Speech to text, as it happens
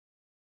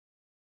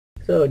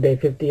So day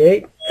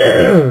 58,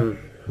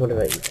 what did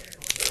I eat?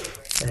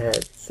 I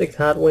had 6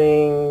 hot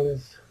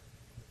wings,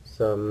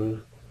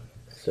 some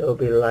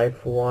Sobe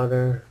Life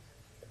water,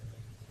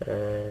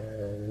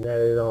 and that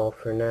is all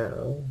for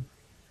now.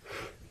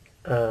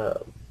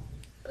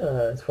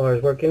 As far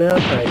as working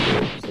out, I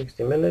do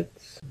 60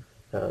 minutes,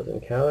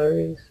 1,000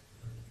 calories,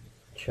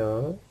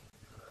 chomp.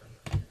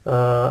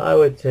 I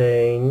would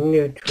say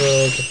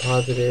neutral to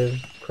positive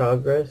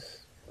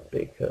progress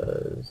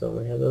because I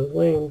only have those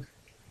wings.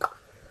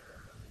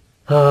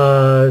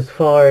 As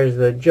far as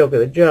the joke of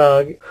the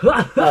jog,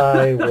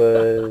 I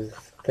was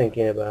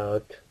thinking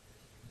about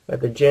at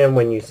the gym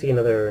when you see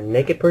another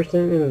naked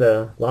person in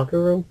the locker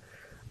room.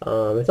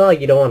 It's not like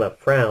you don't want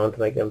to frown to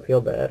make them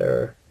feel bad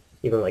or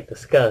even like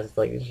disgust.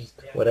 Like it's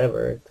just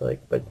whatever. It's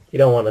like, but you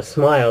don't want to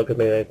smile because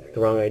maybe that's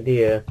the wrong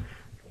idea.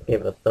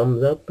 Give it a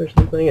thumbs up or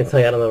something. It's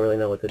like I don't really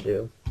know what to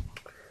do.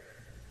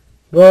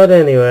 But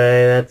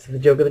anyway, that's the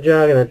joke of the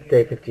jog, and that's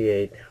day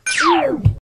 58.